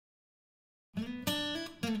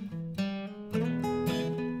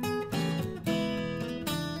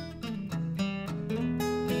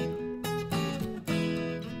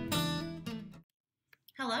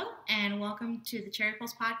welcome to the Cherry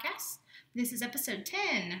Purls podcast. This is episode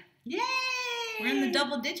 10. Yay! We're in the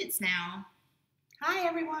double digits now. Hi,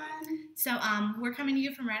 everyone. So we're coming to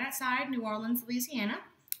you from right outside New Orleans, Louisiana,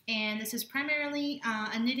 and this is primarily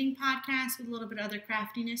a knitting podcast with a little bit of other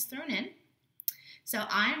craftiness thrown in. So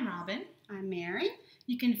I'm Robin. I'm Mary.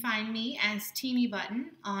 You can find me as Teeny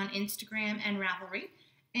Button on Instagram and Ravelry.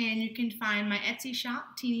 And you can find my Etsy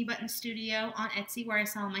shop, Teeny Button Studio, on Etsy, where I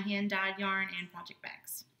sell my hand-dyed yarn and project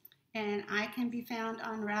bags. And I can be found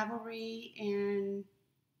on Ravelry and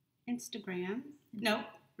Instagram. Nope,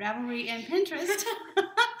 Ravelry and Pinterest.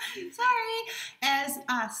 Sorry. As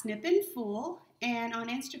Snippin' Fool. And on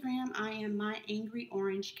Instagram, I am My Angry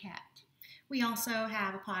Orange Cat. We also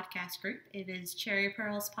have a podcast group. It is Cherry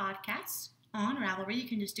Purls Podcast on Ravelry. You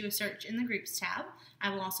can just do a search in the Groups tab.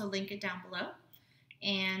 I will also link it down below.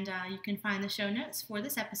 And you can find the show notes for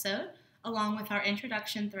this episode, along with our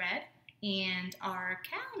introduction thread and our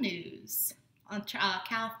cow news,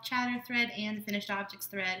 cow chatter thread and the finished objects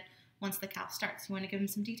thread once the cow starts. You want to give them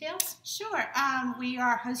some details? Sure. We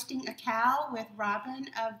are hosting a cow with Robin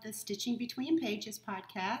of the Stitching Between Pages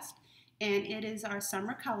podcast, and it is our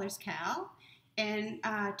Summer Colors cow. And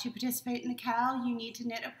to participate in the cow, you need to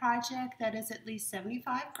knit a project that is at least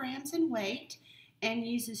 75 grams in weight and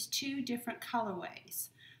uses 2 different colorways.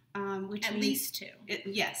 At least 2.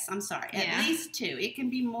 Yes, I'm sorry. Yeah. At least 2. It can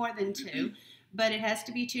be more than 2, but it has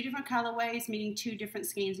to be 2 different colorways, meaning 2 different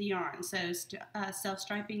skeins of yarn. So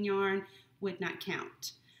self-striping yarn would not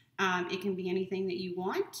count. It can be anything that you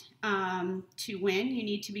want. To win, you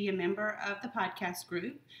need to be a member of the podcast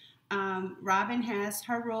group. Robin has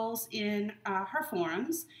her rules in her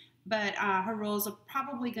forums, but her rules are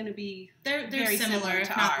probably going to be they're very similar, if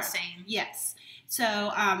to not ours. the same. Yes.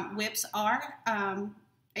 So whips are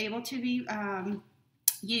able to be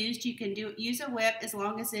used. You can use a whip as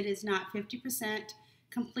long as it is not 50%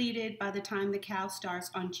 completed by the time the cow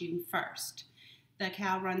starts on June 1st. The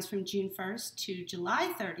cow runs from June 1st to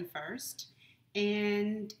July 31st.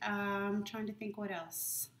 And I'm trying to think what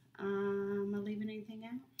else. Am I leaving anything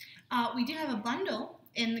out? We do have a bundle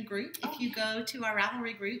in the group. If you go to our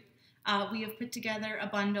Ravelry group, we have put together a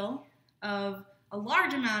bundle of a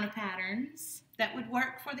large amount of patterns that would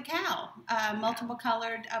work for the cow. Multiple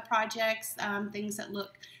colored projects, things that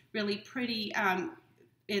look really pretty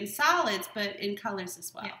in solids, but in colors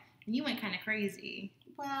as well. Yeah. And you went kind of crazy.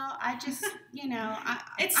 Well, I just,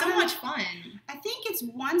 it's so much fun. I think it's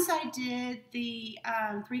once I did the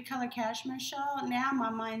 3-color cashmere shawl, now my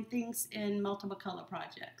mind thinks in multiple color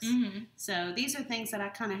projects. Mm-hmm. So these are things that I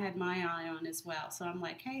kind of had my eye on as well. So I'm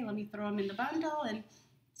like, hey, let me throw them in the bundle and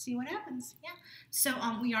see what happens. Yeah. So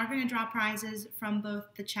we are going to draw prizes from both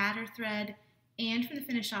the chatter thread and from the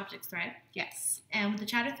finished objects thread. Yes. And the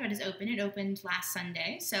chatter thread is open. It opened last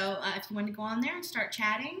Sunday. So if you want to go on there and start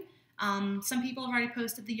chatting, some people have already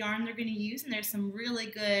posted the yarn they're going to use, and there's some really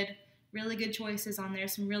good choices on there,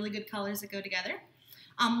 some really good colors that go together.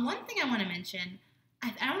 One thing I want to mention,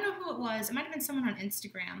 I don't know who it was. It might have been someone on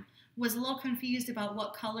Instagram, was a little confused about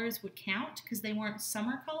what colors would count because they weren't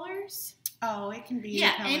summer colors. Oh, it can be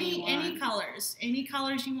any colors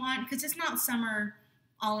you want, because it's not summer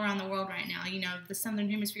all around the world right now. The southern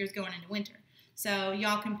hemisphere is going into winter, so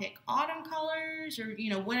y'all can pick autumn colors or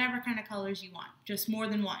whatever kind of colors you want, just more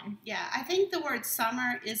than one. Yeah, I think the word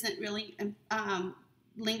summer isn't really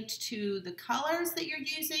linked to the colors that you're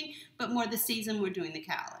using, but more the season we're doing the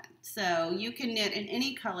cow in. So you can knit in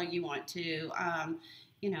any color you want to.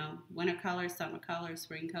 Winter colors, summer colors,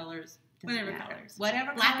 spring colors. Whatever colors.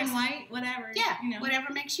 Whatever Black colors. and white, whatever. Yeah,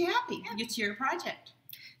 whatever makes you happy. Yeah. It's your project.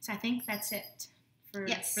 So I think that's it for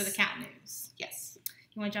the cat news. Yes.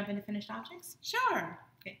 You want to jump into finished objects? Sure.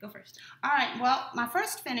 Okay, go first. All right, well, my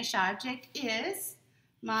first finished object is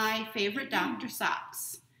my favorite Dr.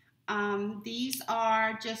 socks. These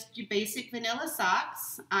are just your basic vanilla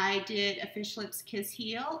socks. I did a fish lips kiss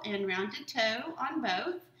heel and rounded toe on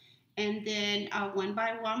both, and then a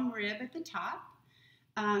 1x1 rib at the top.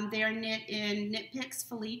 They are knit in Knit Picks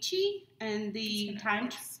Felici and the time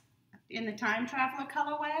traveler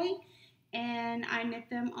colorway, and I knit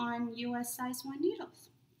them on US size 1 needles,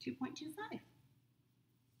 2.25.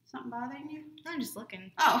 Something bothering you? I'm just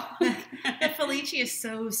looking. Oh, the Felici is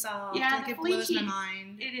so soft. Yeah, it blows my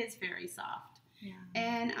mind. It is very soft. Yeah.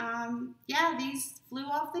 And these flew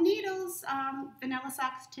off the needles. Vanilla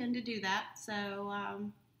socks tend to do that, so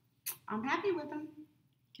I'm happy with them.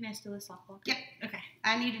 Can I steal a sock blocker? Yep. Okay.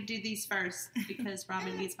 I need to do these first because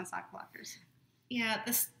Robin needs my sock blockers. Yeah,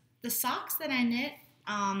 the socks that I knit,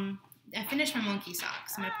 I finished my monkey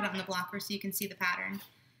socks. I'm going to put it on the blocker so you can see the pattern.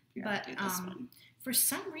 Here, but for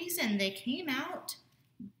some reason, they came out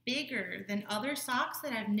bigger than other socks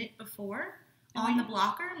that I've knit before on the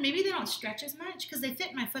blocker. Maybe they don't stretch as much because they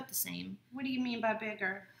fit my foot the same. What do you mean by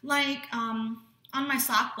bigger? Like on my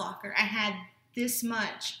sock blocker, I had this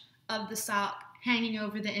much of the sock hanging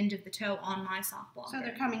over the end of the toe on my sock blocker. So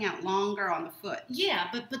they're coming out longer on the foot. Yeah,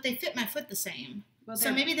 but they fit my foot the same. Well,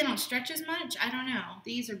 so maybe they don't stretch as much. I don't know.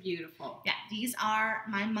 These are beautiful. Yeah, these are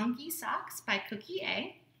my monkey socks by Cookie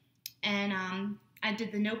A. And I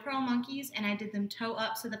did the no purl monkeys, and I did them toe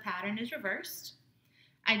up so the pattern is reversed.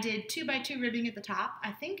 I did 2x2 ribbing at the top.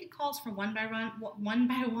 I think it calls for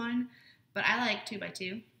 1x1, but I like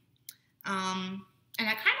 2x2. And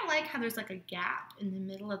I kind of like how there's like a gap in the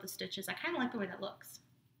middle of the stitches. I kind of like the way that looks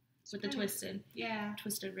with the twisted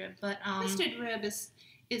rib. But twisted rib is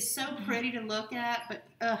so pretty to look at, but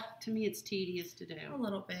to me it's tedious to do. A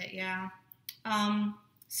little bit, yeah.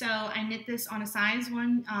 So I knit this on a size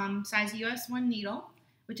US 1 needle,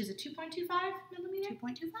 which is a 2.25 millimeter.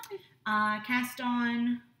 2.25. Cast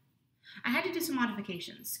on. I had to do some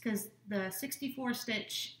modifications because the 64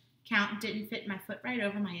 stitch count didn't fit my foot right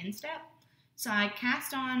over my instep. So I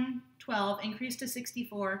cast on 12, increased to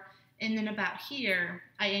 64, and then about here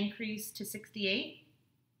I increased to 68.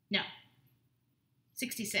 No,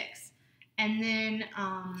 66. And then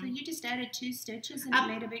so you just added 2 stitches and it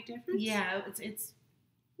made a big difference? Yeah, it's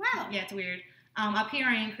wow. Yeah, it's weird. Up here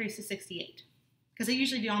I increased to 68 because I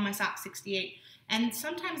usually do on my socks 68, and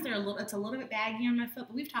sometimes it's a little bit baggy on my foot.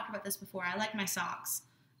 But we've talked about this before. I like my socks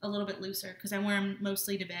a little bit looser because I wear them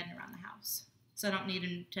mostly to bed and around the house, so I don't need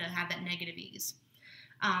them to have that negative ease.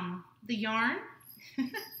 The yarn,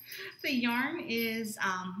 the yarn is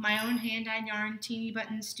my own hand-dyed yarn, Teeny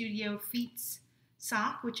Button Studio Feets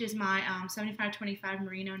sock, which is my 75/25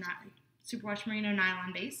 merino superwash merino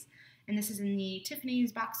nylon base, and this is in the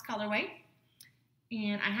Tiffany's box colorway.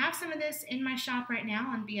 And I have some of this in my shop right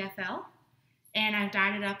now on BFL, and I've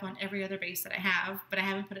dyed it up on every other base that I have, but I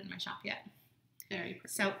haven't put it in my shop yet. Very pretty.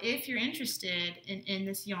 So if you're interested in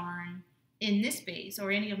this yarn, in this base, or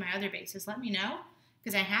any of my other bases, let me know,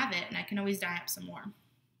 because I have it, and I can always dye up some more.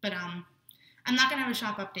 But I'm not going to have a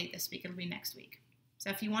shop update this week. It'll be next week. So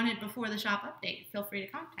if you want it before the shop update, feel free to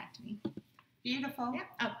contact me. Beautiful. Yeah.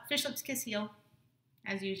 Oh, Fish Lips Kiss Heel,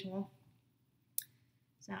 as usual.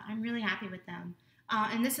 So I'm really happy with them.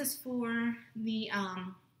 And this is for the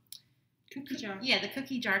cookie jar. Yeah, the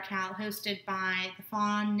cookie jar cal, hosted by the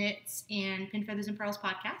Fawn Knits and Pin Feathers and Pearls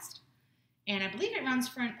podcast. And I believe it runs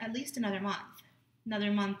for at least another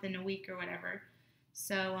month and a week or whatever.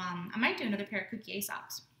 So I might do another pair of Cookie A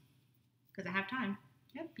socks because I have time.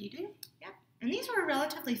 Yep, you do. Yep. And these were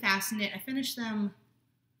relatively fast knit. I finished them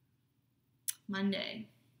Monday,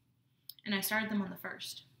 and I started them on the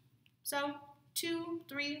 1st. So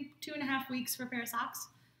 2.5 weeks for a pair of socks.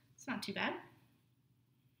 It's not too bad.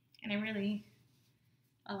 And I really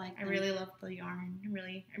love the yarn.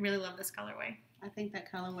 I really love this colorway. I think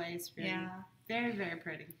that colorway is very, very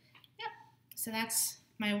pretty. Yep. So that's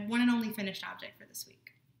my one and only finished object for this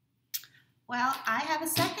week. Well, I have a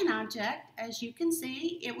second object. As you can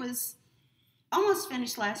see, it was almost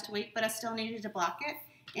finished last week, but I still needed to block it.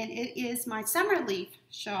 And it is my summer leaf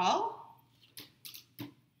shawl.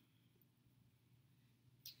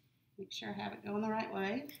 Make sure I have it going the right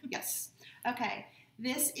way. Yes. Okay.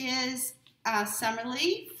 This is a summer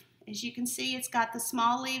leaf. As you can see, it's got the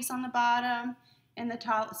small leaves on the bottom and the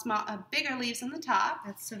top, bigger leaves on the top.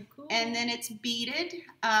 That's so cool. And then it's beaded.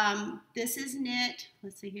 This is knit.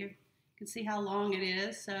 Let's see here. You can see how long it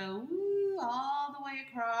is. So all the way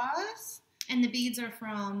across. And the beads are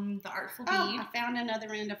from the Artful Bead. Oh, I found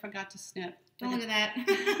another end I forgot to snip. Don't look at that.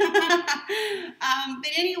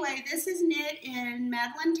 But anyway, this is knit in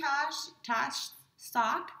Madeline Tosh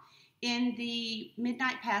stock in the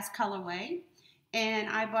Midnight Pass colorway. And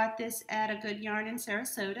I bought this at a good yarn in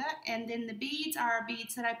Sarasota. And then the beads are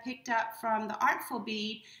beads that I picked up from the Artful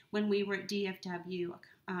Bead when we were at DFW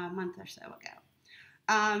a month or so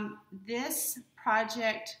ago. This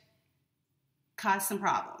project caused some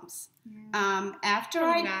problems. After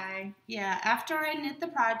I knit the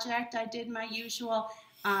project, I did my usual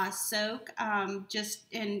soak just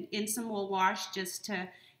in some wool wash, just to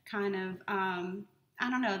kind of I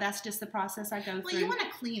don't know, that's just the process I go through. Well, you want to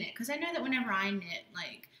clean it, because I know that whenever I knit,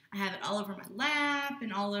 like, I have it all over my lap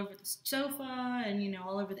and all over the sofa and, you know,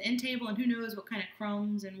 all over the end table, and who knows what kind of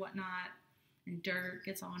crumbs and whatnot and dirt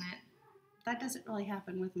gets on it. That doesn't really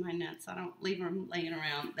happen with my knits. I don't leave them laying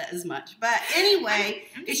around that as much. But anyway,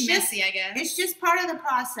 it's messy, I guess. It's just part of the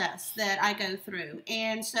process that I go through.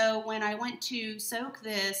 And so when I went to soak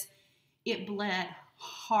this, it bled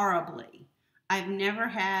horribly. I've never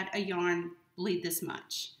had a yarn bleed this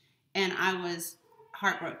much, and I was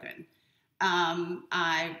heartbroken.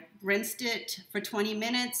 I rinsed it for 20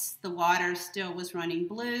 minutes. The water still was running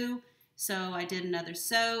blue, so I did another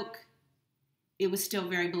soak. It was still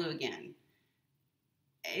very blue again.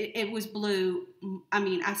 It was blue. I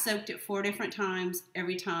mean, I soaked it 4 different times.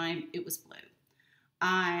 Every time it was blue.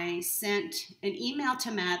 I sent an email to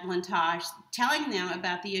Madeline Tosh telling them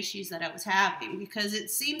about the issues that I was having, because it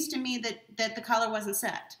seems to me that the color wasn't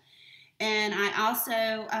set. And I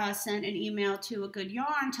also sent an email to A Good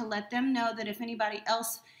Yarn to let them know that if anybody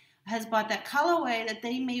else has bought that colorway, that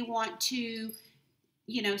they may want to,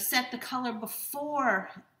 set the color before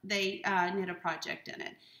they knit a project in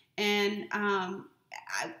it. And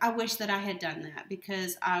I wish that I had done that,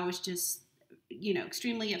 because I was just,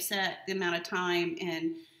 extremely upset the amount of time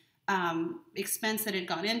and expense that had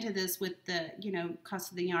gone into this with the,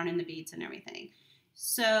 cost of the yarn and the beads and everything.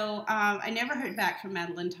 So I never heard back from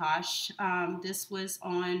Madeline Tosh. This was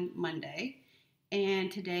on Monday, and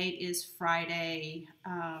today is Friday.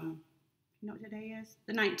 You know what today is?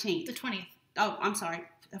 The 19th. The 20th. Oh, I'm sorry.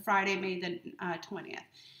 Friday, May the 20th.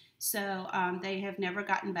 So they have never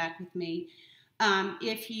gotten back with me.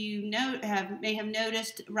 If you may have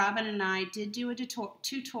noticed, Robin and I did do a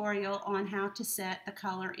tutorial on how to set the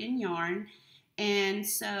color in yarn. And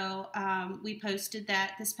so we posted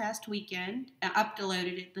that this past weekend,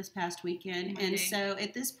 uploaded it this past weekend. Monday. And so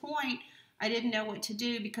at this point, I didn't know what to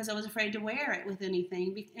do, because I was afraid to wear it with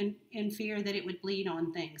anything in fear that it would bleed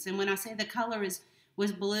on things. And when I say the color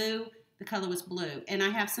was blue, the color was blue. And I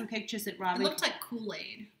have some pictures that Robin... It looked like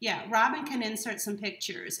Kool-Aid. Yeah, Robin can insert some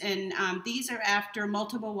pictures. And these are after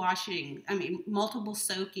multiple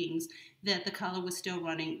soakings, that the color was still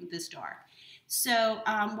running this dark. So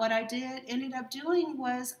what I ended up doing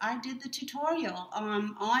was I did the tutorial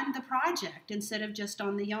on the project instead of just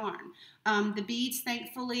on the yarn. The beads,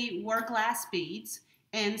 thankfully, were glass beads.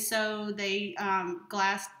 And so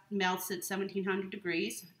glass melts at 1700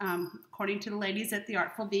 degrees. According to the ladies at the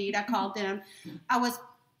Artful Bead, I called them. I was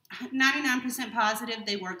 99% positive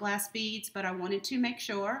they were glass beads, but I wanted to make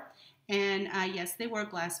sure. And yes, they were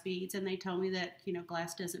glass beads. And they told me that,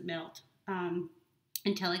 glass doesn't melt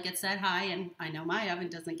until it gets that high. And I know my oven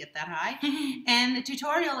doesn't get that high. And the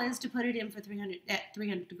tutorial is to put it in for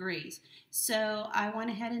 300 degrees. So I went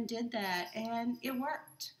ahead and did that, and it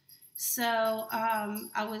worked. So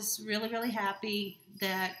I was really, really happy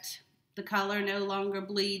that the color no longer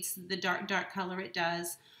bleeds the dark color it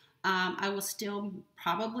does. I will still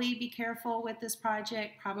probably be careful with this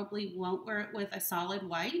project, probably won't wear it with a solid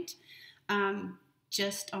white,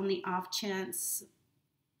 just on the off chance,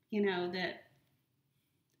 that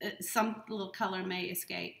some little color may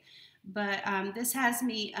escape. But this has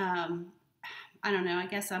me... I don't know, I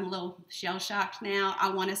guess I'm a little shell-shocked now. I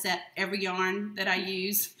want to set every yarn that I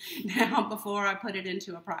use now before I put it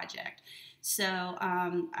into a project. So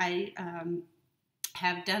I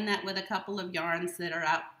have done that with a couple of yarns that are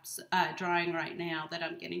out drying right now that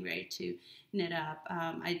I'm getting ready to knit up.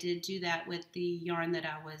 I did do that with the yarn that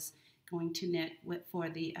I was going to knit for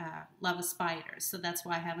the Love of Spiders. So that's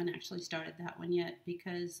why I haven't actually started that one yet,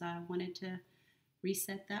 because I wanted to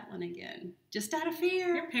reset that one again, just out of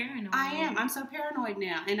fear. You're paranoid. I am. I'm so paranoid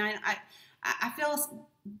now, and I feel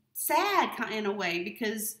sad in a way,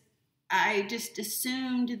 because I just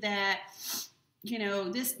assumed that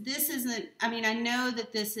this isn't. I mean, I know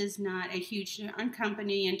that this is not a huge yarn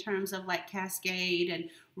company in terms of like Cascade and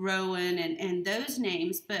Rowan and those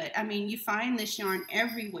names, but I mean, you find this yarn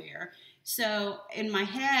everywhere. So in my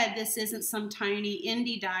head, this isn't some tiny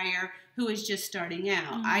indie dyer who is just starting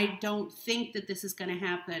out. Mm-hmm. I don't think that this is going to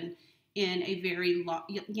happen in a very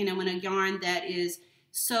in a yarn that is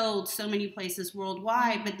sold so many places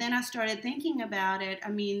worldwide. Mm-hmm. But then I started thinking about it. I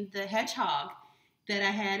mean, the hedgehog that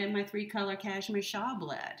I had in my 3-color cashmere shawl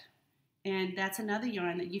bled. And that's another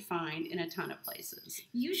yarn that you find in a ton of places.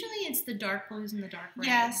 Usually it's the dark blues and the dark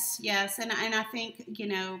reds. Yes. And I think,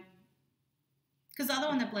 because the other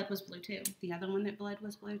one that bled was blue too. The other one that bled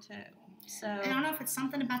was blue too. So I don't know if it's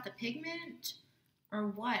something about the pigment or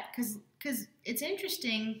what, because it's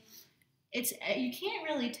interesting. You can't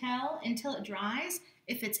really tell until it dries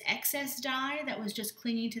if it's excess dye that was just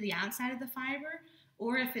clinging to the outside of the fiber,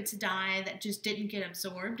 or if it's dye that just didn't get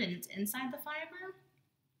absorbed and it's inside the fiber.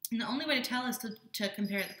 And the only way to tell is to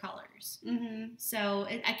compare the colors. Mm-hmm. So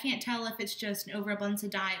I can't tell if it's just an overabundance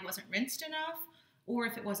of dye, it wasn't rinsed enough, or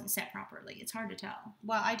if it wasn't set properly. It's hard to tell.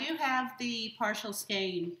 Well, I do have the partial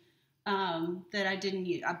skein that I didn't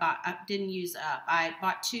use. I didn't use up. I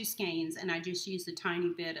bought 2 skeins, and I just used a tiny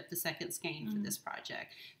bit of the second skein for this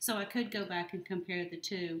project. So I could go back and compare the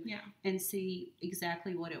two and see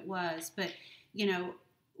exactly what it was. But,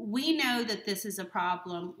 we know that this is a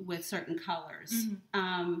problem with certain colors.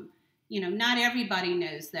 Mm-hmm. not everybody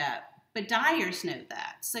knows that, but dyers know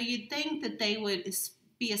that. So you'd think that they would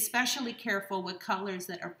be especially careful with colors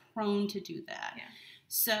that are prone to do that. Yeah.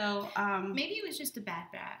 So maybe it was just a bad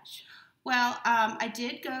batch. Well, I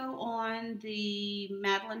did go on the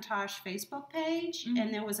Madeline Tosh Facebook page,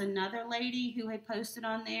 and there was another lady who had posted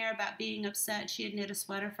on there about being upset. She had knit a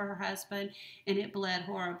sweater for her husband, and it bled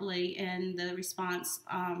horribly. And the response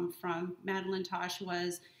from Madeline Tosh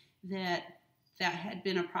was that had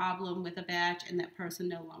been a problem with a batch, and that person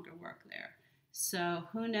no longer worked there. So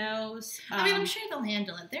who knows? I mean, I'm sure they'll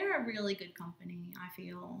handle it. They're a really good company, I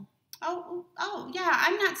feel. Oh, yeah.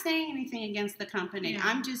 I'm not saying anything against the company. Yeah.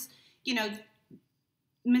 I'm just...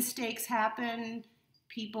 mistakes happen.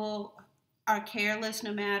 People are careless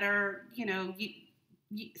no matter,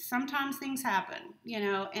 sometimes things happen,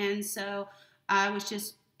 and so I was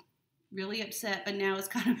just really upset, but now it's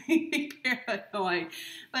kind of made me paranoid.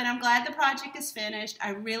 But I'm glad the project is finished. I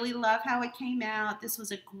really love how it came out. This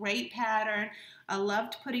was a great pattern. I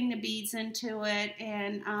loved putting the beads into it,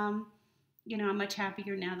 and, I'm much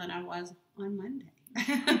happier now than I was on Monday.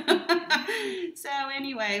 So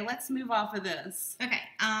anyway, let's move off of this. Okay,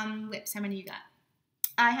 whips, how many you got?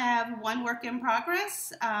 I have one work in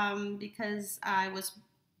progress because I was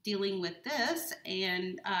dealing with this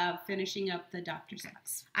and finishing up the Dr.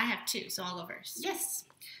 Socks. I have two, so I'll go first. Yes.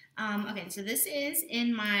 Okay, so this is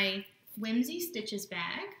in my Whimsy Stitches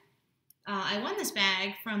bag. I won this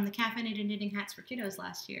bag from the Caffeinated Knitting Hats for Kiddos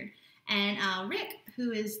last year, and Rick,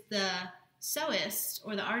 who is the sewist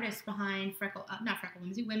or the artist behind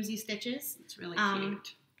Whimsy Stitches. It's really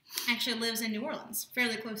cute. Actually lives in New Orleans,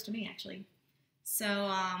 fairly close to me actually.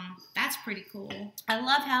 So that's pretty cool. I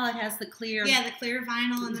love how it has the clear. Yeah, the clear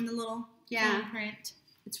vinyl and then the little print.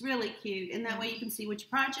 It's really cute, and that way you can see which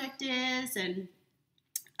project is, and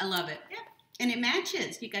I love it. Yep. And it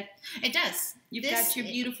matches. It does. You've got your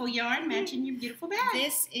beautiful yarn matching your beautiful bag.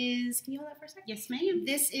 This is. Can you hold that for a second? Yes, ma'am.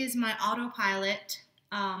 This is my Autopilot.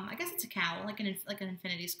 I guess it's a cowl, like an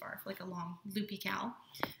infinity scarf, like a long loopy cowl.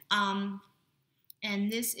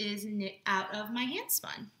 And this is knit out of my hand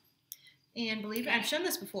spun. And believe it, I've shown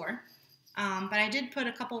this before, but I did put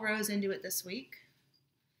a couple rows into it this week.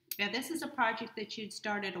 Yeah, this is a project that you'd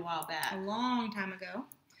started a while back. A long time ago.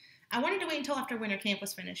 I wanted to wait until after winter camp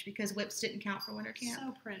was finished because whips didn't count for winter camp.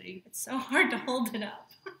 So pretty. It's so hard to hold it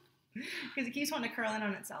up. Because it keeps wanting to curl in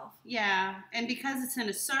on itself. Yeah, and because it's in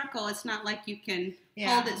a circle, it's not like you can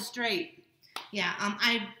hold it straight. Yeah,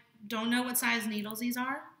 I don't know what size needles these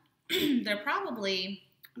are. They're probably,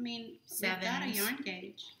 sevens. They've got a yarn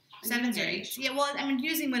gauge. 7s or 8s. Yeah, well,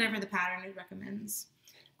 using whatever the pattern it recommends.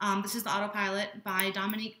 This is the Autopilot by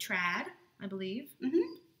Dominique Trad, I believe.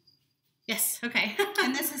 Mm-hmm. Yes, okay.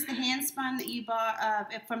 And this is the hand spun that you bought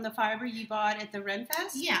from the fiber you bought at the Ren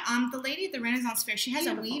Fest? Yeah, the lady at the Renaissance Fair, she has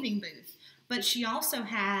a weaving booth, but she also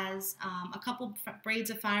has a couple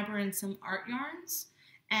braids of fiber and some art yarns,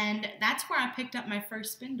 and that's where I picked up my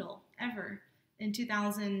first spindle ever in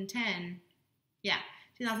 2010. Yeah,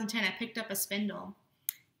 2010 I picked up a spindle,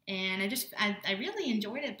 and I really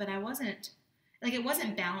enjoyed it, but it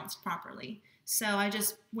wasn't balanced properly, so I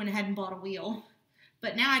just went ahead and bought a wheel.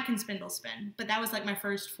 But now I can spindle spin. But that was like my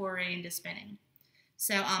first foray into spinning.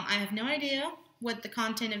 So I have no idea what the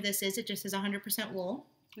content of this is. It just says 100% wool.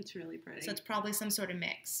 It's really pretty. So it's probably some sort of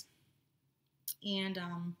mix. And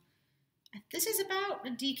this is about a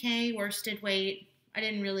DK worsted weight. I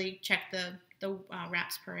didn't really check the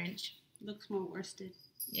wraps per inch. Looks more worsted.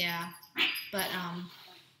 Yeah. But,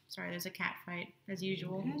 sorry, there's a cat fight, as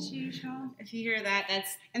usual. As usual. If you hear that,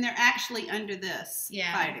 that's... And they're actually under this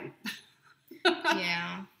fighting.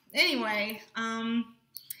 Yeah. Anyway,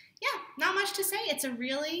 not much to say. It's a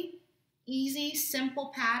really easy,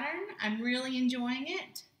 simple pattern. I'm really enjoying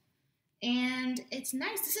it. And it's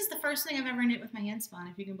nice. This is the first thing I've ever knit with my hand spun,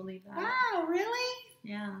 if you can believe that. Wow, really?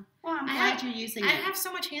 Yeah. Well, I'm glad you're using it. I have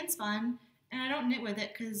so much hand spun, and I don't knit with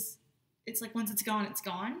it because it's like once it's gone,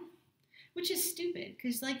 which is stupid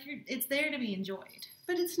because it's there to be enjoyed.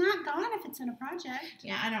 But it's not gone if it's in a project.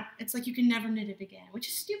 Yeah, it's like you can never knit it again, which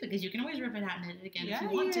is stupid because you can always rip it out and knit it again if you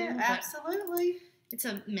want to. Absolutely. It's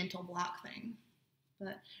a mental block thing.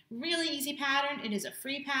 But really easy pattern. It is a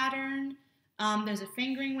free pattern. There's a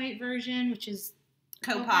fingering weight version, which is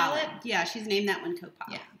Copilot. Yeah, she's named that one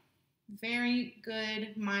Copilot. Yeah. Very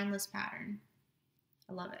good, mindless pattern.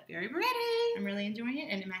 I love it. Very pretty. I'm really enjoying it,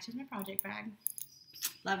 and it matches my project bag.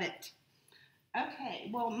 Love it. Okay,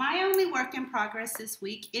 well, my only work in progress this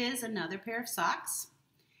week is another pair of socks.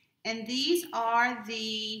 And these are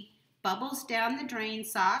the Bubbles Down the Drain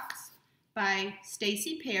socks by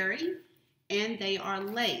Stacy Perry, and they are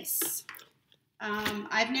lace.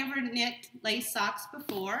 I've never knit lace socks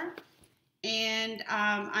before, And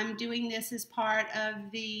I'm doing this as part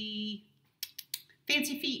of the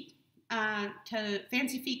Fancy Feet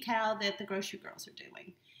Fancy Feet cowl that the grocery girls are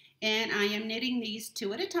doing. And I am knitting these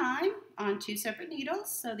 2 at a time on 2 separate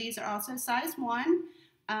needles. So these are also size 1.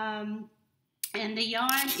 And the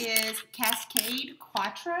yarn is Cascade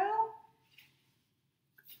Quattro.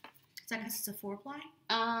 Is that because it's a 4-ply?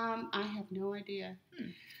 I have no idea.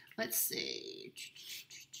 Let's see.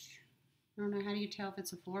 I don't know. How do you tell if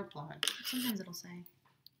it's a 4-ply? Sometimes it'll say.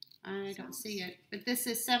 I don't see it. But this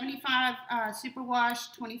is 75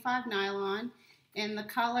 superwash, 25 nylon. And the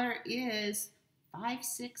color is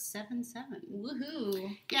 5677.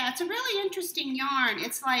 Woohoo! Yeah, it's a really interesting yarn.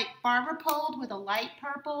 It's like barber poled with a light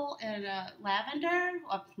purple and a lavender,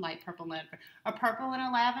 a light purple lavender, a purple and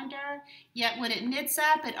a lavender. Yet when it knits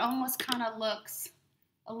up, it almost kind of looks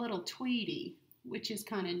a little tweedy, which is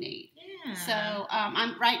kind of neat. Yeah. So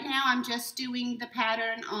right now I'm just doing the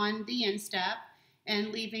pattern on the instep and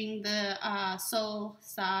leaving the sole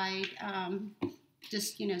side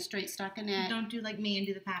just, straight stockinette. Don't do like me and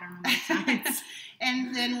do the pattern on both sides.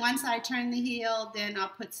 And then once I turn the heel, then I'll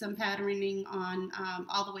put some patterning on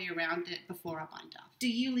all the way around it before I bind off. Do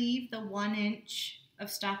you leave the 1 inch of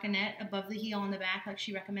stockinette above the heel on the back like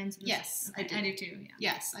she recommends? Yes, okay, I do too. Yeah.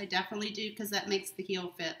 Yes, I definitely do because that makes the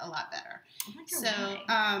heel fit a lot better. I wonder So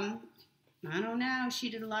why. I don't know. She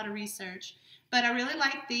did a lot of research, but I really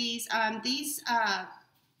like these.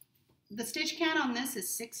 The stitch count on this is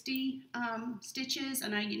 60 stitches,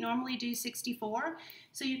 and I normally do 64.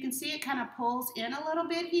 So you can see it kind of pulls in a little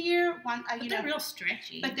bit here. They're real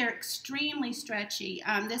stretchy. But they're extremely stretchy.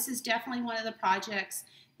 This is definitely one of the projects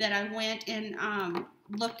that I went and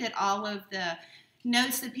looked at all of the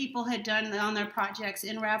notes that people had done on their projects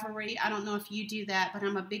in Ravelry. I don't know if you do that, but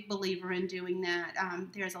I'm a big believer in doing that.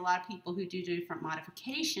 There's a lot of people who do different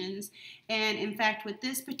modifications. And in fact, with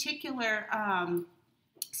this particular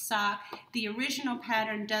sock, the original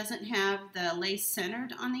pattern doesn't have the lace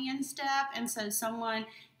centered on the instep, and so someone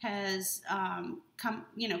has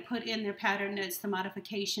put in their pattern notes the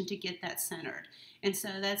modification to get that centered, and so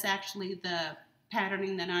that's actually the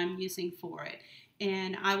patterning that I'm using for it.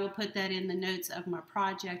 And I will put that in the notes of my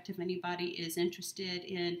project if anybody is interested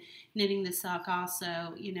in knitting the sock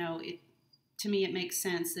also. To me it makes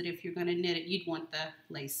sense that if you're going to knit it, you'd want the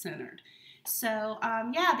lace centered. So,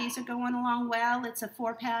 these are going along well. It's a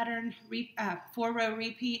 4-row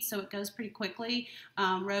repeat, so it goes pretty quickly.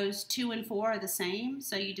 Rows 2 and 4 are the same,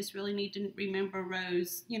 so you just really need to remember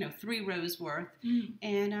rows, 3 rows worth.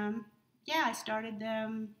 And, I started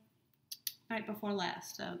them night before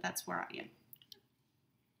last, so that's where I am.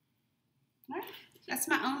 All right. That's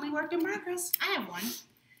my only work in progress. I have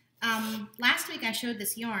one. Last week I showed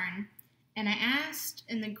this yarn, and I asked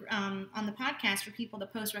on the podcast for people to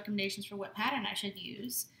post recommendations for what pattern I should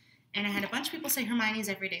use. And I had a bunch of people say Hermione's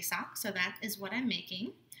Everyday Sock, so that is what I'm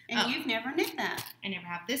making. And you've never knit that. I never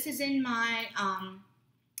have. This is in my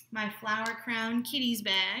my flower crown kitties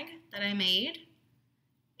bag that I made.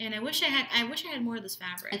 And I wish I had more of this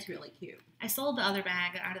fabric. It's really cute. I sold the other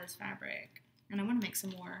bag out of this fabric, and I want to make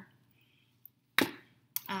some more.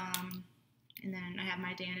 And then I have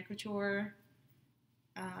my Dana Couture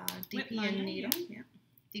DPN needle. Yeah,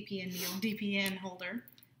 DPN needle, DPN holder,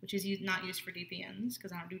 which is not used for DPNs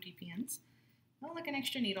because I don't do DPNs. Oh, like an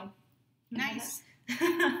extra needle. Nice.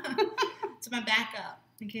 It's my backup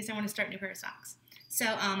in case I want to start a new pair of socks.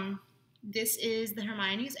 So this is the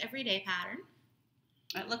Hermione's Everyday pattern.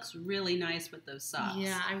 It looks really nice with those socks.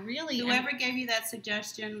 Yeah, Whoever gave you that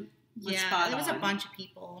suggestion was spot on. There was a bunch of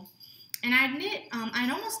people. And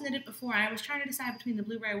I'd almost knit it before. I was trying to decide between the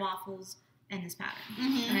blueberry waffles and this pattern.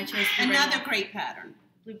 Mm-hmm. And I chose another great pattern.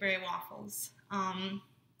 Blueberry waffles.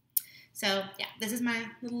 So yeah, this is my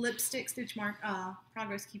little lipstick stitch mark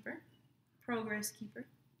progress keeper.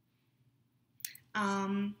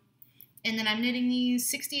 And then I'm knitting these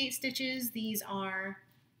 68 stitches. These are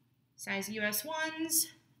size US 1s.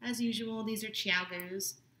 As usual, these are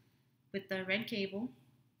Chiaogos with the red cable.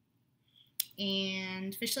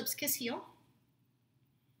 And Fish Lips Kiss Heel.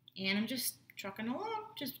 And I'm just trucking along,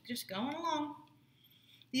 just going along.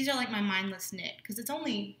 These are like my mindless knit because it's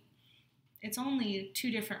only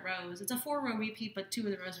 2 different rows. It's a 4-row repeat, but 2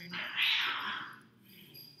 of the rows are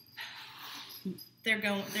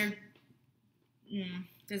knit.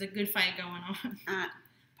 There's a good fight going on.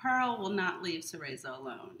 Pearl will not leave Cereza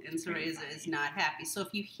alone, and Cereza is not happy. So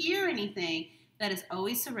if you hear anything, that is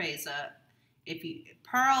always Cereza.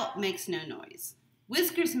 Pearl makes no noise.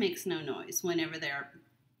 Whiskers makes no noise whenever they're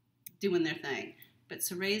doing their thing, but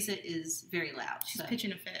Cereza is very loud. She's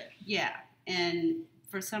pitching a fit. Yeah, and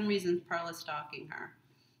for some reason Pearl is stalking her.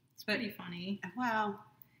 It's pretty funny. Wow.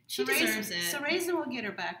 She deserves it. Cereza will get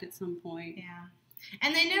her back at some point. Yeah.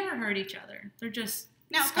 And they never hurt each other. They're just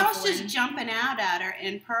now scuffling. Pearl's just jumping out at her,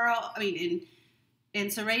 and and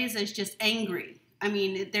Cereza's just angry. I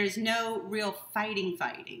mean, there's no real fighting.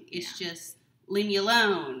 It's just leave me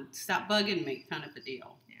alone, stop bugging me, kind of a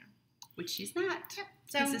deal. Yeah. Which she's not. Yep.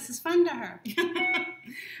 So this is fun to her.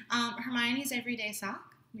 Hermione's Everyday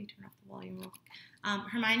Sock. Let me turn off the volume real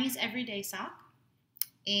quick. Hermione's Everyday Sock.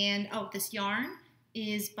 And, this yarn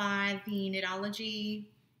is by the Knitology.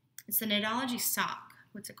 It's the Knitology Sock.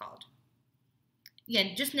 What's it called?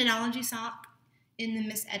 Yeah, just Knitology Sock in the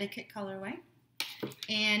Miss Etiquette colorway.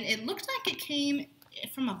 And it looked like it came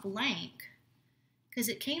from a blank. Because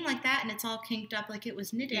it came like that and it's all kinked up like it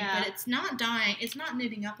was knitted. Yeah. But it's not dyeing. It's not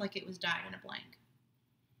knitting up like it was dyed in a blank.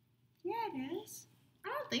 Yeah, it is. I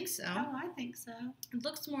don't think so. Oh, I think so. It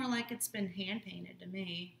looks more like it's been hand painted to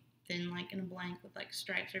me than like in a blank with like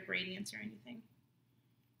stripes or gradients or anything.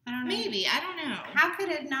 I don't know. Maybe. I don't know. How could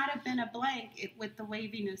it not have been a blank with the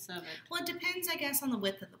waviness of it? Well, it depends, I guess, on the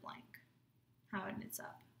width of the blank. How it knits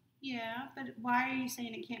up. Yeah, but why are you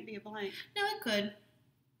saying it can't be a blank? No, it could.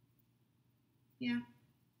 Yeah.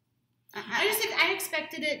 I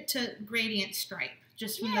expected it to gradient stripe.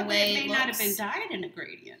 Just from the way it may not have been dyed in a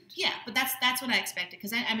gradient. Yeah, but that's what I expected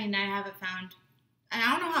because I haven't found.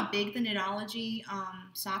 I don't know how big the Knitology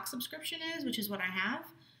sock subscription is, which is what I have,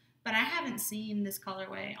 but I haven't seen this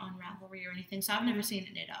colorway on Ravelry or anything, so I've never seen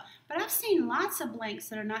it knit up. But I've seen lots of blanks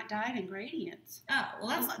that are not dyed in gradients. Oh,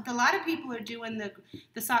 well, a lot of people are doing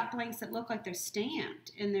the sock blanks that look like they're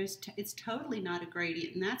stamped, and it's totally not a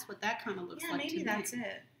gradient, and that's what that kind of looks like. Yeah, maybe that's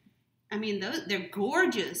it. I mean, they're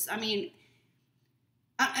gorgeous. I mean.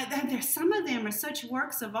 Some of them are such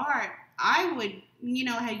works of art. I would,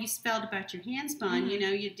 how you spelled about your hand spun,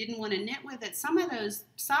 mm-hmm. You didn't want to knit with it. Some of those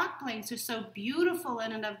sock blanks are so beautiful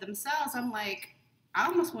in and of themselves. I'm like, I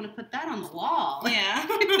almost want to put that on the wall. Yeah.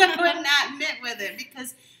 And not knit with it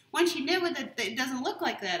because once you knit with it, it doesn't look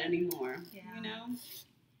like that anymore. Yeah.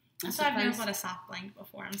 So I've never bought a sock blank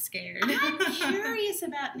before. I'm scared. I'm curious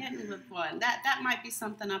about knitting with one. That might be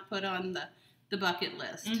something I put on the bucket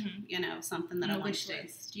list, mm-hmm. Something that I want to do.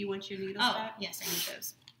 Do you want your needles back? Yes, I need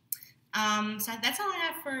those. So that's all I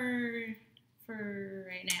have for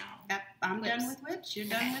right now. Yep, I'm done with whips. You're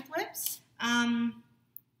done with whips?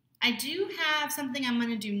 I do have something I'm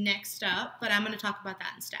going to do next up, but I'm going to talk about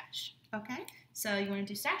that in stash. Okay. So you want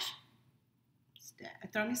to do stash?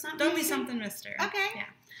 Throw me something. Throw me something, mister. Okay. Yeah.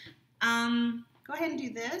 Go ahead and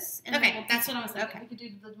do this. And okay, that's what I was thinking. Okay. We could do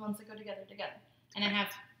the ones that go together. And I have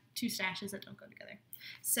 2 stashes that don't go together.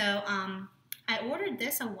 So I ordered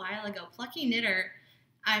this a while ago. Plucky Knitter,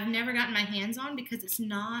 I've never gotten my hands on because it's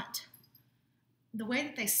not, the way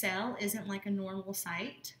that they sell isn't like a normal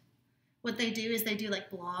site. What they do is they do like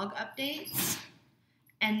blog updates,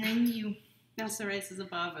 and then you... Now Cerise is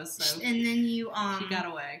above us, so... And then you... she got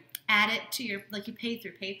away. Add it to your, like you pay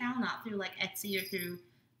through PayPal, not through like Etsy or through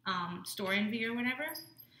Store Envy or whatever.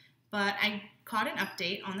 But I caught an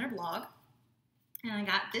update on their blog. And I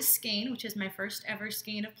got this skein, which is my first ever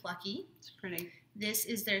skein of Plucky. It's pretty. This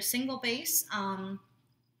is their single base,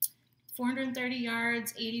 430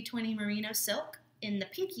 yards, 80/20 merino silk in the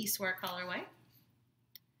pinky swear colorway.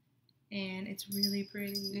 And it's really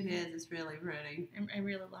pretty. It is. It's really pretty. I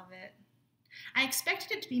really love it. I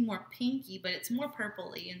expected it to be more pinky, but it's more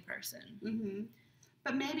purpley in person. Mm-hmm.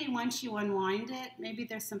 But maybe once you unwind it, maybe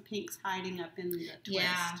there's some pinks hiding up in the twist.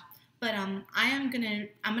 Yeah. But I'm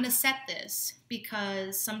gonna set this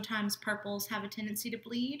because sometimes purples have a tendency to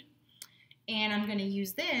bleed, and I'm gonna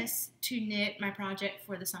use this to knit my project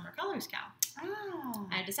for the Summer Colors Cow. Oh.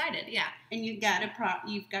 I decided, yeah. And you've got your project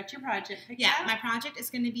picked out? My project is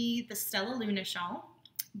gonna be the Stella Luna shawl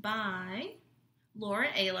by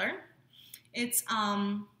Laura Ayler. It's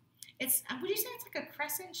would you say it's like a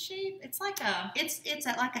crescent shape? It's like a it's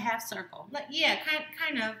like a half circle. Like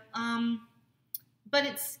kind of. But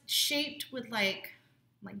it's shaped with like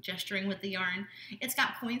gesturing with the yarn. It's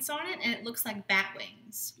got points on it, and it looks like bat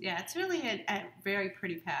wings. Yeah, it's really a very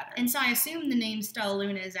pretty pattern. And so I assume the name Stella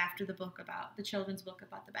Luna is after the children's book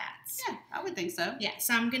about the bats. Yeah, I would think so. Yeah,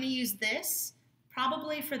 so I'm going to use this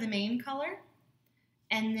probably for the main color.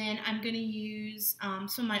 And then I'm going to use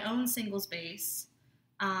my own singles base,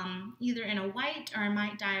 either in a white or I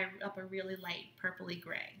might dye up a really light purpley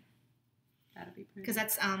gray. That'd be pretty. Because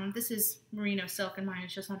that's this is merino silk and mine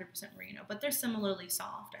is just 100% merino, but they're similarly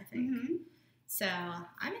soft, I think. Mm-hmm. So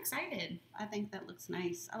I'm excited. I think that looks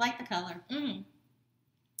nice. I like the color. Mm-hmm.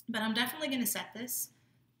 But I'm definitely going to set this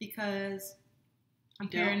because I'm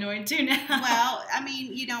paranoid too now. Well, I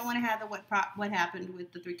mean, you don't want to have the what happened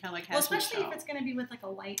with the 3-color cashmere. Well, especially if it's going to be with like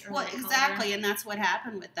a white or light exactly, color. And that's what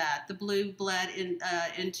happened with that. The blue bled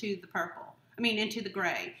into the purple. I mean, into the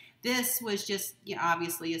gray. This was just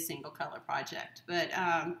obviously a single color project, but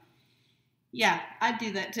yeah, I'd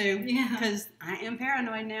do that too. Yeah, because I am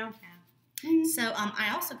paranoid now. Yeah. So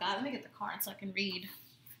I also got. Let me get the card so I can read.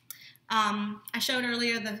 I showed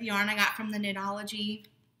earlier the yarn I got from the Knitology.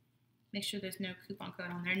 Make sure there's no coupon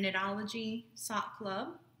code on there. Knitology Sock Club.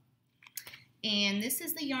 And this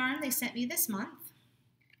is the yarn they sent me this month,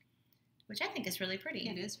 which I think is really pretty.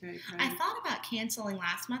 It is very pretty. I thought about canceling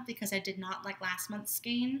last month because I did not like last month's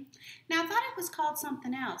skein. Now, I thought it was called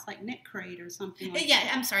something else, like Knit Crate or something like that.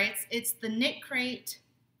 Yeah, I'm sorry. It's the Knit Crate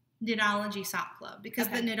Knitology Sock Club because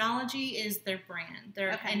the Knitology is their brand, their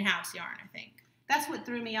in-house yarn, I think. That's what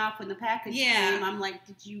threw me off when the package came. I'm like,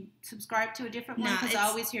 did you subscribe to a different one? Because I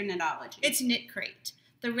always hear Knitology. It's Knit Crate.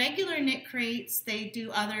 The regular Knit Crates, they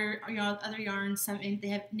do other yarns. They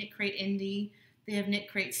have Knit Crate Indie. They have Knit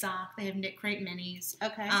Crate Sock. They have Knit Crate Minis.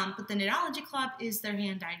 Okay. But the Knitology Club is their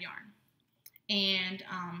hand-dyed yarn. And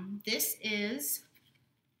this is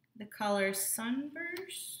the color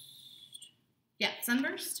Sunburst. Yeah,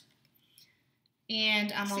 Sunburst.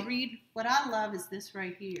 And I'll read. What I love is this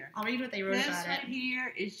right here. I'll read what they wrote about it. This right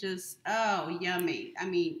here is just, yummy. I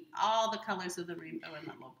mean, all the colors of the rainbow in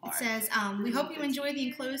that little part. It says, we hope you enjoy the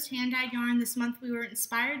enclosed hand-dyed yarn. This month we were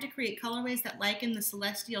inspired to create colorways that liken the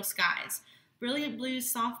celestial skies. Brilliant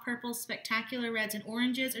blues, soft purples, spectacular reds, and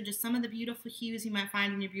oranges are just some of the beautiful hues you might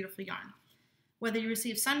find in your beautiful yarn. Whether you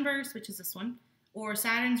receive Sunburst, which is this one, or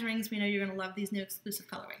Saturn's Rings, we know you're going to love these new exclusive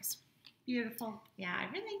colorways. Beautiful. Yeah,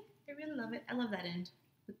 I really love it. I love that end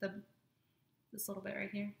with this little bit right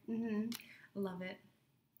here. Mm-hmm. I love it.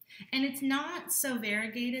 And it's not so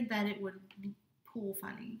variegated that it would pull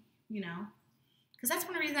funny, Because that's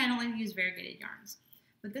one reason I don't like to use variegated yarns.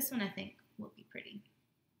 But this one I think will be pretty.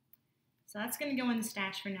 So that's going to go in the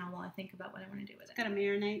stash for now while I think about what I want to do with it. Got to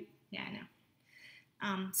marinate. Yeah,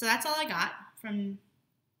 I know. So that's all I got from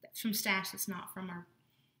stash that's not from our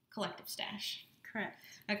collective stash. Correct.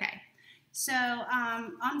 Okay. So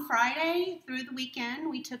on Friday through the weekend,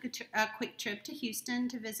 we took a quick trip to Houston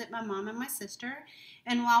to visit my mom and my sister.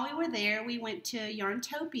 And while we were there, we went to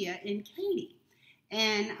Yarntopia in Katy.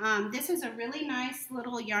 And this is a really nice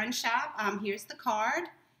little yarn shop. Here's the card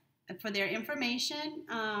for their information.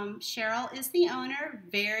 Cheryl is the owner.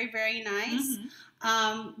 Very, very nice.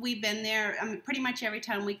 Mm-hmm. We've been there pretty much every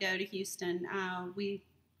time we go to Houston. We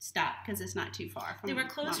stop because it's not too far from. They were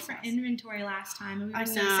closed for inventory last time, and we were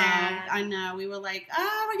so sad. I know. We were like,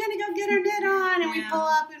 oh, we're gonna go get our knit on, and we pull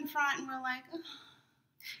up in front, and we're like, oh.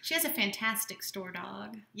 She has a fantastic store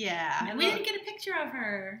dog. Yeah. And we didn't get a picture of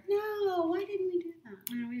her. No, why didn't we do that?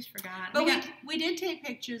 Oh, we just forgot. But we did take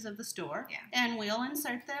pictures of the store. Yeah. And we'll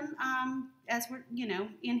insert them as we're,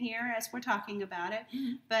 in here as we're talking about it.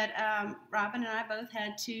 Mm-hmm. But Robin and I both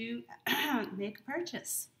had to make a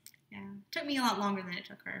purchase. Yeah. It took me a lot longer than it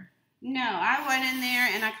took her. No, I went in there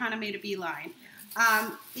and I kind of made a beeline.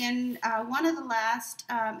 Yeah. In one of the last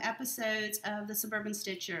episodes of the Suburban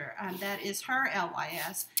Stitcher, that is her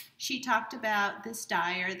LYS, she talked about this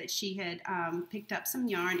dyer that she had picked up some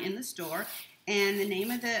yarn in the store, and the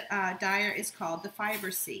name of the dyer is called the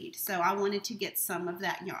Fiber Seed. So I wanted to get some of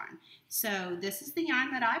that yarn. So this is the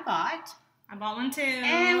yarn that I bought. I bought one too.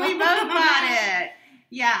 And we both bought it.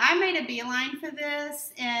 Yeah, I made a beeline for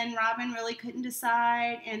this, and Robin really couldn't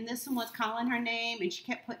decide, and this one was calling her name, and she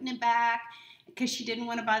kept putting it back because she didn't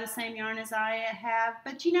want to buy the same yarn as I have.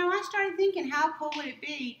 But, I started thinking, how cool would it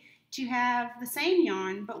be to have the same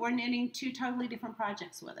yarn, but we're knitting two totally different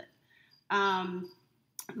projects with it.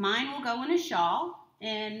 Mine will go in a shawl,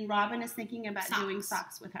 and Robin is thinking about doing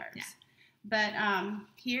socks with hers. Yeah. But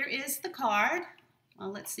here is the card.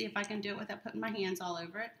 Well, let's see if I can do it without putting my hands all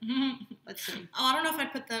over it. Let's see. Oh, I don't know if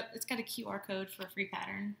I'd put it's got a QR code for a free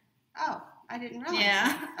pattern. Oh, I didn't realize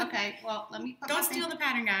that. Okay, well, let me put Don't steal the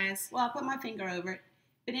pattern, guys. Well, I'll put my finger over it.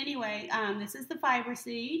 But anyway, this is the Fiber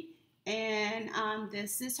Seed, and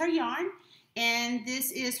this is her yarn, and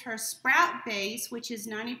this is her Sprout base, which is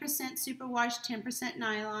 90% superwash, 10%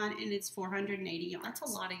 nylon, and it's 480 yards. That's a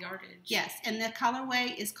lot of yardage. Yes, and the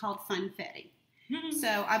colorway is called Funfetti.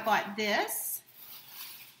 So I bought this.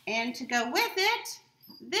 And to go with it,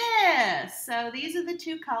 this. So these are the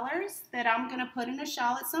two colors that I'm going to put in a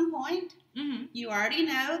shawl at some point. Mm-hmm. You already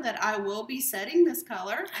know that I will be setting this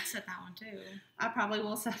color. I set that one too. I probably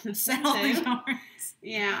will set this one too. The yarns.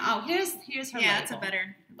 Yeah. Oh, here's her label. It's a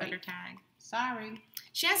better tag. Sorry.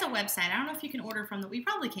 She has a website. I don't know if you can order from that. We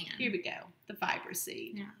probably can. Here we go. The Fiber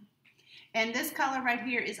Seed. Yeah. And this color right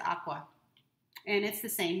here is aqua. and it's the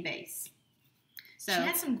same base. So she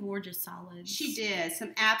had some gorgeous solids. She did.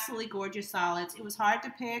 Some absolutely gorgeous solids. It was hard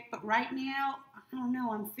to pick, but right now, I don't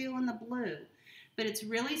know, I'm feeling the blue. But it's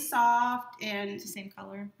really soft and... It's the same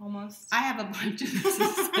color, almost. I have a bunch of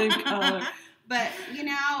the same color. But, you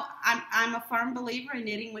know, I'm a firm believer in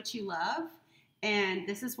knitting what you love. And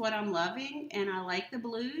this is what I'm loving. And I like the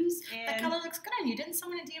blues. And that color looks good on you. Didn't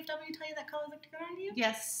someone at DFW tell you that color looked good on you?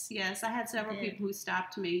 Yes, yes. I had several people who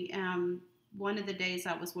stopped me. One of the days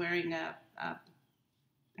I was wearing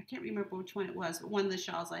I can't remember which one it was, but one of the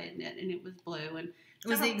shawls I had knit, and it was blue. And it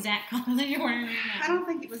was the exact color that you're wearing right now. I don't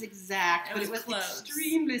think it was exact, but it was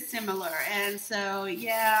extremely similar. And so,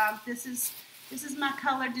 yeah, this is my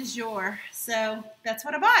color du jour. So that's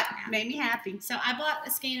what I bought. Yeah. Made me happy. So I bought a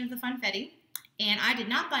skein of the Funfetti, and I did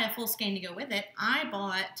not buy a full skein to go with it. I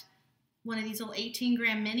bought one of these little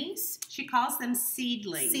 18-gram minis. She calls them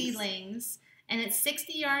seedlings. Seedlings. And it's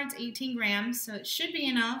 60 yards, 18 grams, so it should be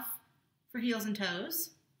enough for heels and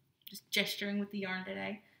toes. Just gesturing with the yarn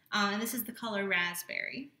today. And this is the color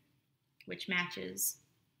raspberry, which matches.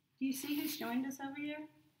 Do you see who's joined us over here?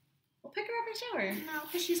 We'll pick her up and show her. No,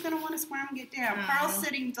 because she's going to want to squirm and get down. Oh. Pearl's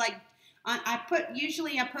sitting like,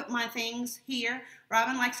 usually I put my things here.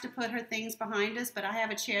 Robin likes to put her things behind us, but I have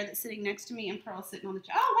a chair that's sitting next to me and Pearl's sitting on the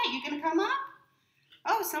chair. Oh, wait, you're going to come up?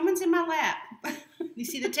 Oh, someone's in my lap. You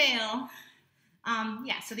see the tail.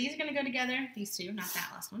 Yeah, so these are going to go together. These two, not that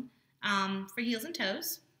last one. For heels and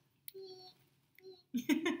toes.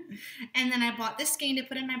 And then I bought this skein to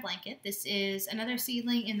put in my blanket. This is another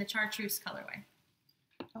seedling in the chartreuse colorway.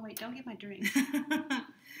 Oh, wait, don't get my drink. I'm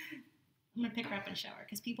going to pick her up and show her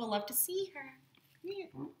because people love to see her.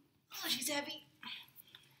 Oh, she's heavy.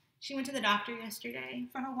 She went to the doctor yesterday.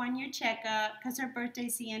 For her 1-year checkup because her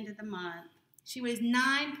birthday's the end of the month. She weighs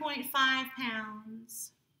 9.5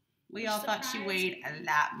 pounds. We all thought she weighed a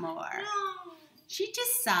lot more. No. She's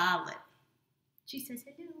just solid. She says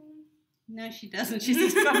hello. No, she doesn't. She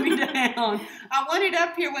says, put me down. I want it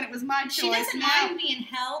up here when it was my choice. She doesn't mind being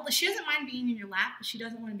held. She doesn't mind being in your lap, but she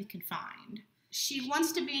doesn't want to be confined. She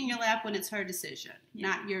wants to be in your lap when it's her decision,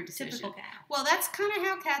 not your decision. Typical cat. Well, that's kind of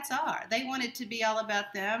how cats are. They want it to be all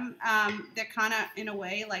about them. They're kind of, in a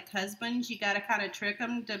way, like husbands. You got to kind of trick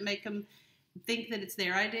them to make them think that it's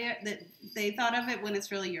their idea, that they thought of it when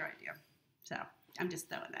it's really your idea. So I'm just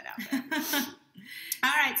throwing that out there.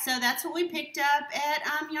 All right, so that's what we picked up at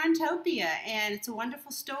Yarntopia, and it's a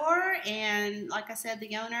wonderful store, and like I said,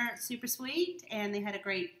 the owner, super sweet, and they had a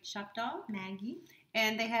great shop dog, Maggie,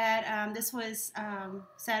 and they had, this was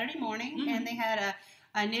Saturday morning, and they had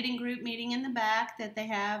a knitting group meeting in the back that they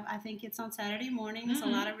have. I think it's on Saturday morning. There's a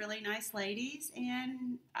lot of really nice ladies,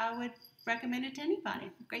 and I would recommend it to anybody.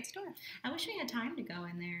 Great store. I wish we had time to go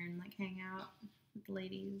in there and like hang out with the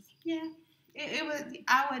ladies. Yeah, it was,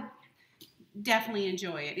 I would definitely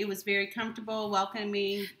enjoy it. It was very comfortable,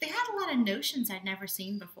 welcoming. They had a lot of notions I'd never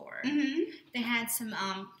seen before. They had some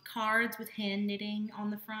cards with hand knitting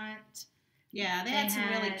on the front. Yeah, they had some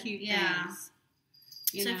really cute things.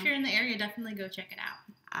 So if you're in the area, definitely go check it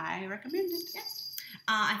out. I recommend it. Yes.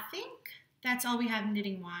 I think that's all we have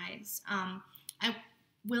knitting wise. I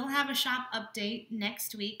will have a shop update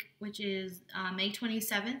next week, which is May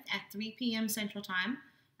 27th at 3 p.m. Central Time.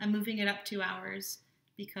 I'm moving it up 2 hours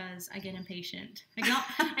because I get impatient.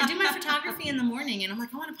 I do my photography in the morning, and I'm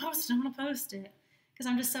like, I want to post it because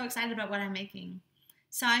I'm just so excited about what I'm making.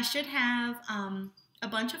 So I should have a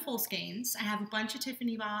bunch of full skeins. I have a bunch of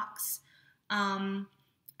Tiffany box. I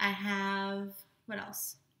have, what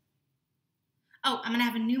else? Oh, I'm going to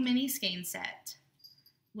have a new mini skein set,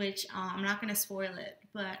 which I'm not going to spoil it,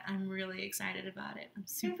 but I'm really excited about it. I'm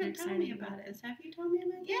super excited about it. Have you told me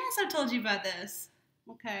about it? Yes, I've told you about this.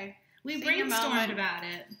 Okay. We brainstormed about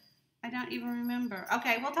it. I don't even remember.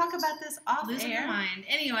 Okay, we'll talk about this off Losing air. my mind.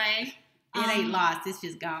 Anyway. It ain't lost. It's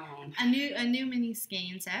just gone. A new mini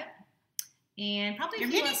skein set. And probably your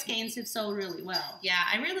mini skeins have sold really well. Yeah,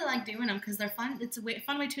 I really like doing them because they're fun. It's a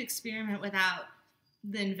fun way to experiment without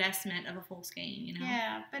the investment of a full skein, you know?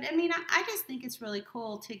 Yeah, but I mean, I just think it's really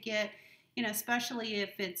cool to get, you know, especially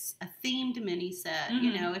if it's a themed mini set,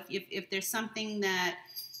 you know, if there's something that,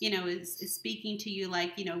 you know, is speaking to you,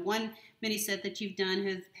 like, you know, one mini set that you've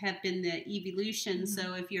done have been the Evolution.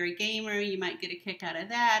 So if you're a gamer, you might get a kick out of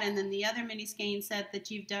that. And then the other mini skein set that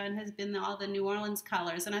you've done has been all the New Orleans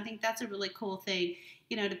colors. And I think that's a really cool thing,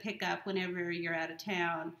 you know, to pick up whenever you're out of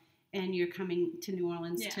town and you're coming to New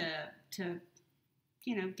Orleans to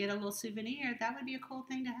you know, get a little souvenir. That would be a cool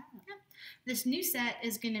thing to have. Yeah. This new set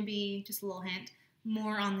is going to be, just a little hint,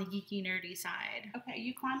 more on the geeky, nerdy side. Okay,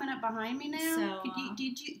 you climbing up behind me now? So, do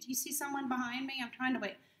you see someone behind me? I'm trying to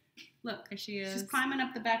wait. Look, there she is. She's climbing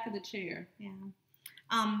up the back of the chair. Yeah.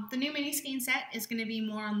 The new mini skein set is going to be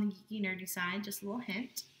more on the geeky nerdy side. Just a little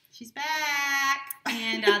hint. She's back.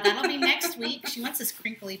 And that'll be next week. She wants this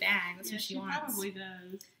crinkly bag. That's what she wants. She probably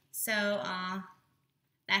does. So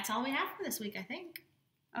that's all we have for this week, I think.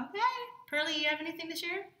 Okay. Pearlie, you have anything to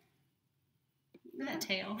share? Look at that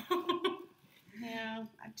tail. Yeah,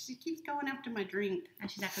 she keeps going after my drink. And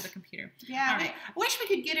she's after the computer. Yeah, all right. I wish we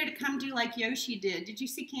could get her to come do like Yoshi did. Did you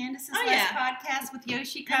see Candace's last yeah. podcast with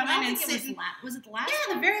Yoshi coming and sitting? Was it the last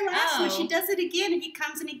Yeah, one? the very last one. Oh. She does it again, and he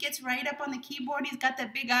comes and he gets right up on the keyboard. He's got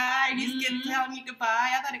that big eye, and he's telling you goodbye.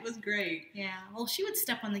 I thought it was great. Yeah, well, she would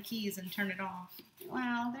step on the keys and turn it off.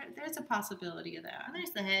 Well, there's a possibility of that. Oh,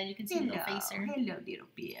 there's the head. You can see the little facer. Hello, little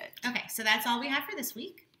bit. Okay, so that's all we have for this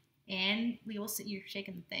week. And we will see. You're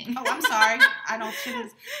shaking the thing. Oh, I'm sorry. I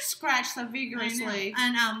shouldn't scratch so vigorously.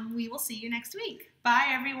 And we will see you next week. Bye,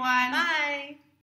 everyone. Bye.